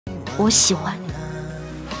我喜欢你。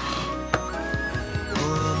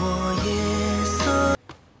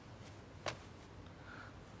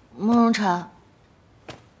慕容辰，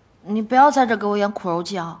你不要在这给我演苦肉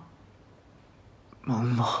计啊！萌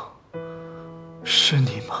萌，是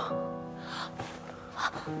你吗？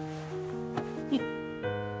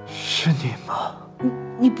是你吗？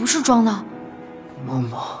你不是装的，萌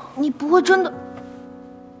萌，你不会真的？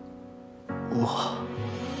我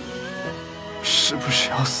是不是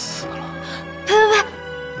要死了？呸！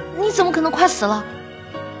你怎么可能快死了？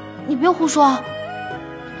你别胡说啊！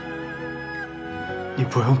你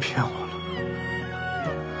不用骗我了。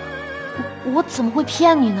我怎么会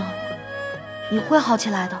骗你呢？你会好起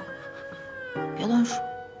来的，别乱说。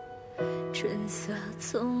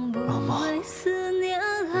萌萌，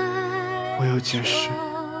我有件事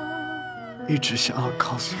一直想要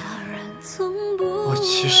告诉你，我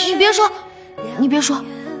其实……你别说，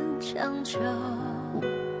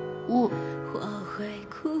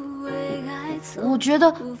我觉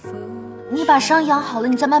得你把伤养好了，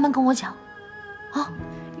你再慢慢跟我讲，啊。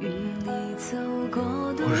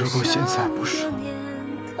我如果现在不说，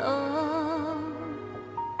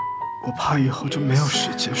我怕以后就没有时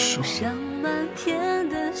间说。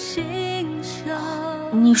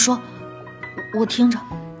你说，我听着。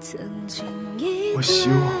我希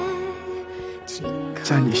望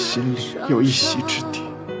在你心里有一席之地。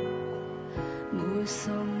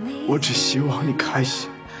我只希望你开心、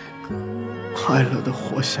快乐地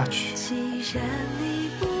活下去。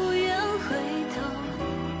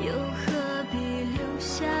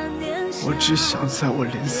我只想在我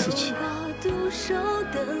临死前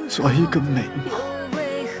做一个美梦，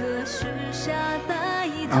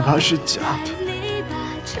哪怕是假的，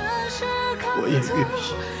我也愿意。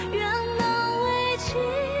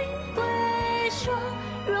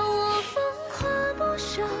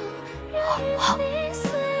好，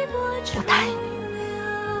我答应你。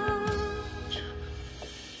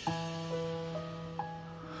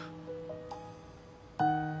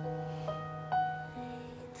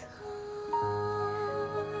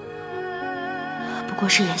不过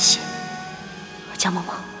是演戏，江萌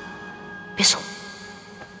萌，别怂。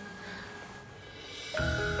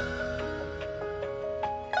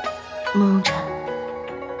慕容辰，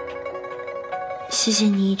谢谢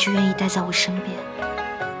你一直愿意待在我身边，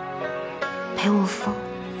陪我疯，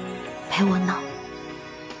陪我闹，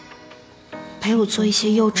陪我做一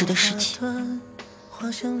些幼稚的事情。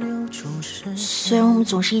虽然我们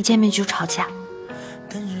总是一见面就吵架，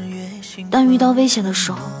但遇到危险的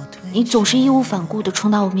时候，你总是义无反顾地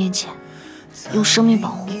冲到我面前，用生命保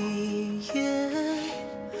护我。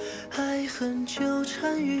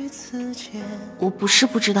我不是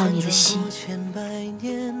不知道你的心，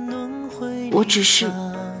我只是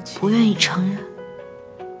不愿意承认。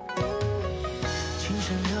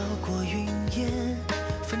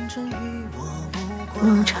慕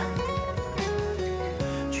容辰，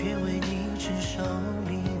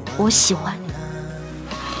我喜欢你。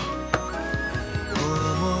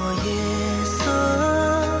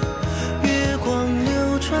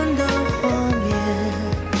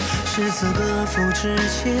此刻复制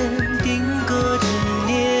前定格执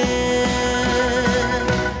念，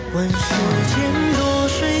问世间弱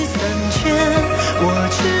水3000，我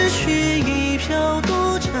只取一瓢独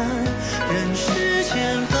占，任世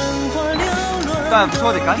间繁华缭乱。大夫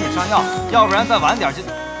说得赶紧上药，要不然再晚点就……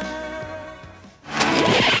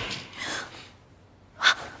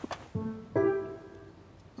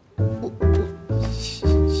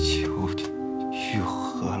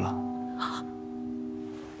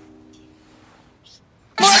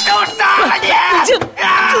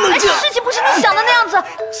事情不是你想的那样子。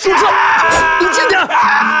苏澈，冷静点！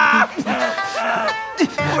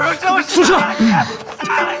苏澈，进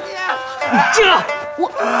来！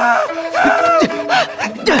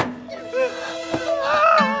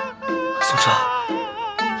苏澈，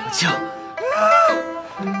冷静。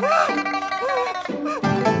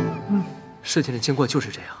事情的经过就是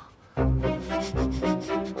这样，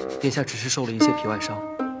殿下只是受了一些皮外伤，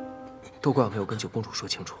都怪我没有跟九公主说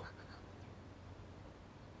清楚。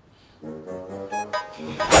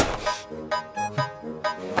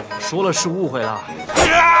说了是误会了。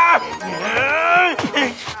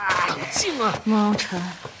冷静啊，慕容辰，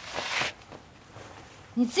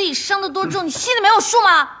你自己伤得多重，你心里没有数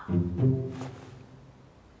吗？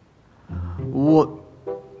我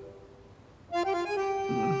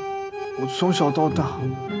从小到大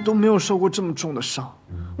都没有受过这么重的伤，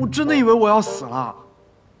我真的以为我要死了。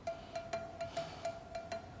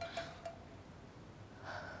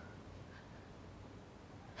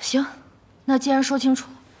行，那既然说清楚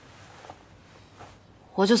了，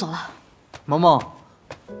我就走了。萌萌，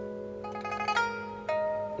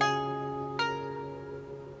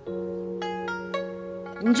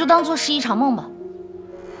你就当做是一场梦吧。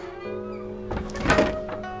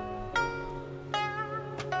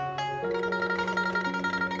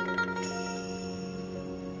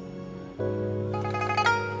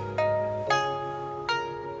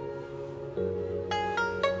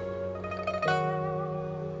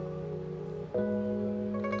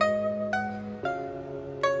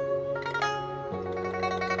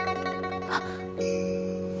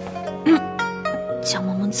江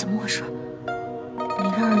萌萌，怎么回事？你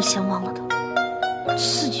让人先忘了的，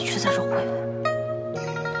自己却在这回味。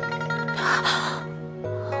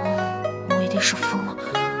我一定是疯了。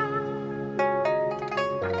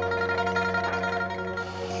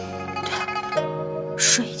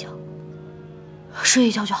睡一觉，睡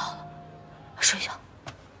一觉就好了，睡一觉。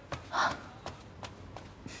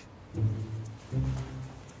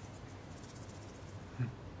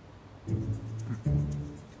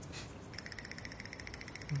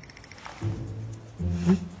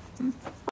嗯。